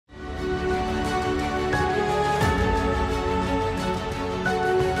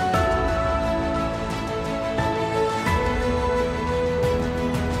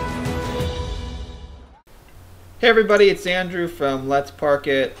Hey everybody, it's Andrew from Let's Park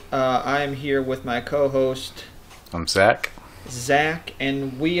It. I am here with my co-host I'm Zach. Zach,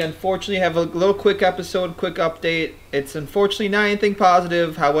 and we unfortunately have a little quick episode, quick update. It's unfortunately not anything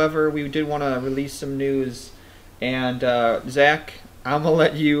positive. However, we did want to release some news. And Zach, I'm gonna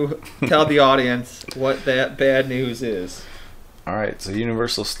let you tell the audience what that bad news is. Alright, so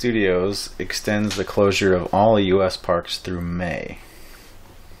Universal Studios extends the closure of all U.S. parks through May.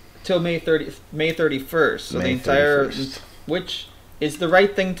 Till May 31st. So May the entire, 31st. which is the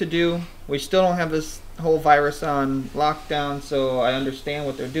right thing to do. We still don't have this whole virus on lockdown, so I understand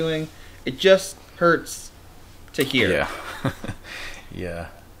what they're doing. It just hurts to hear. Yeah. Yeah.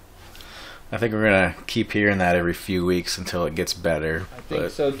 I think we're going to keep hearing that every few weeks until it gets better. I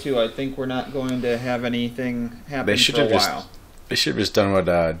think so too. I think we're not going to have anything happen should for a have just while. They should have just done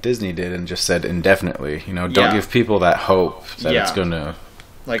what Disney did and just said indefinitely. You know, don't Yeah. give people that hope that Yeah. it's going to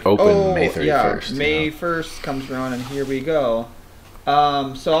Like open May 31st. Yeah, May 1st comes around and here we go.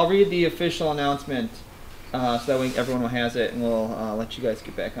 So I'll read the official announcement so that way everyone has it, and we'll let you guys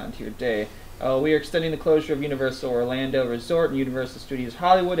get back onto your day. We are extending the closure of Universal Orlando Resort and Universal Studios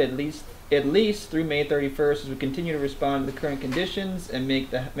Hollywood at least through May 31st as we continue to respond to the current conditions and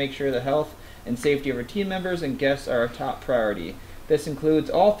make sure the health and safety of our team members and guests are our top priority. This includes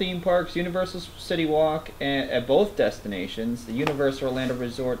all theme parks, Universal City Walk at both destinations. The Universal Orlando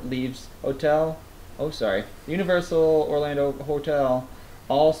Resort leaves hotel. The Universal Orlando Hotel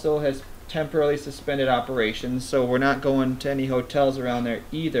also has temporarily suspended operations, so we're not going to any hotels around there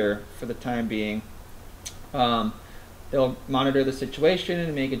either for the time being. They'll monitor the situation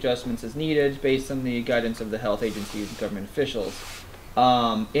and make adjustments as needed based on the guidance of the health agencies and government officials.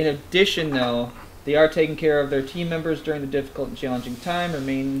 In addition, though, they are taking care of their team members during the difficult and challenging time.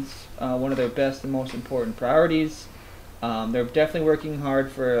 Remains one of their best and most important priorities. They're definitely working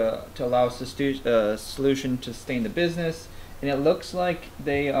hard to allow us a solution to sustain the business, and it looks like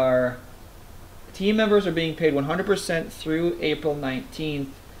team members are being paid 100% through April 19th,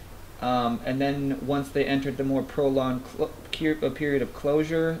 and then once they enter the more prolonged period of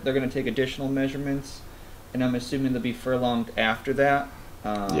closure, they're going to take additional measurements, and I'm assuming they'll be furlonged after that.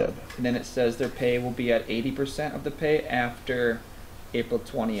 Yep. And then it says their pay will be at 80% of the pay after April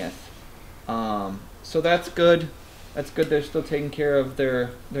 20th. So that's good. That's good. They're still taking care of their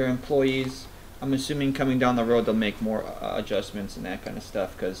employees. I'm assuming coming down the road they'll make more adjustments and that kind of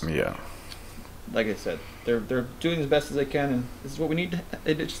stuff because, Yeah. like I said, they're doing as best as they can, and this is what we need.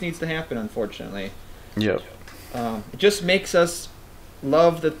 It just needs to happen, unfortunately. Yep. It just makes us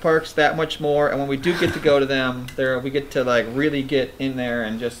love the parks that much more, and when we do get to go to them, we get to like really get in there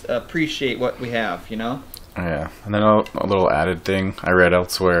and just appreciate what we have, you know? Yeah. And then a little added thing I read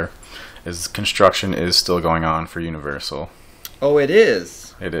elsewhere is construction is still going on for Universal. Oh, it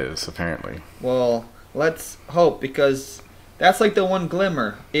is. It is, apparently. Well, let's hope, because that's like the one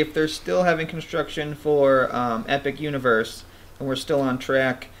glimmer. If they're still having construction for Epic Universe, and we're still on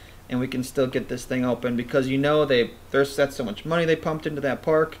track, and we can still get this thing open, because that's so much money they pumped into that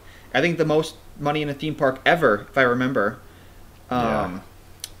park. I think the most money in a theme park ever, if I remember. Yeah.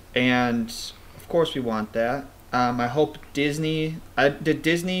 And of course we want that. I hope Disney. Did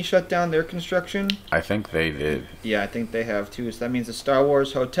Disney shut down their construction? I think they did. Yeah, I think they have too. So that means the Star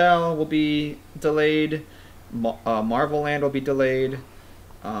Wars Hotel will be delayed. Marvel Land will be delayed.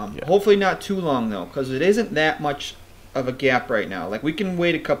 Yeah. Hopefully not too long though, because it isn't that much of a gap right now. Like, we can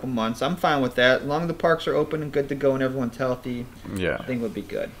wait a couple months. I'm fine with that. As long as the parks are open and good to go and everyone's healthy, Yeah. I think it would be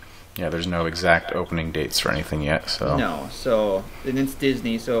good. Yeah, there's no exact opening dates for anything yet, so. No, and it's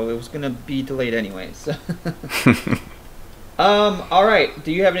Disney, so it was going to be delayed anyways. All right.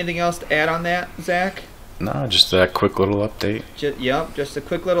 Do you have anything else to add on that, Zach? No, just a quick little update. Just a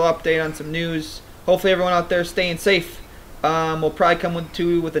quick little update on some news. Hopefully everyone out there is staying safe. We'll probably come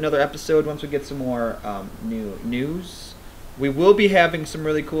with another episode once we get some more new news. We will be having some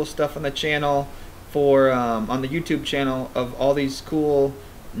really cool stuff on the channel on the YouTube channel of all these cool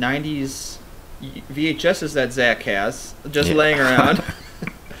 90s VHSs that Zach has just laying around.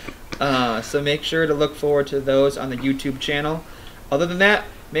 So make sure to look forward to those on the YouTube channel. Other than that,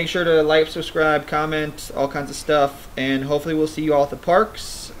 make sure to like, subscribe, comment, all kinds of stuff, and hopefully we'll see you all at the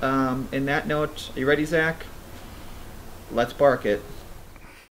parks. In that note, are you ready, Zach? Let's bark it.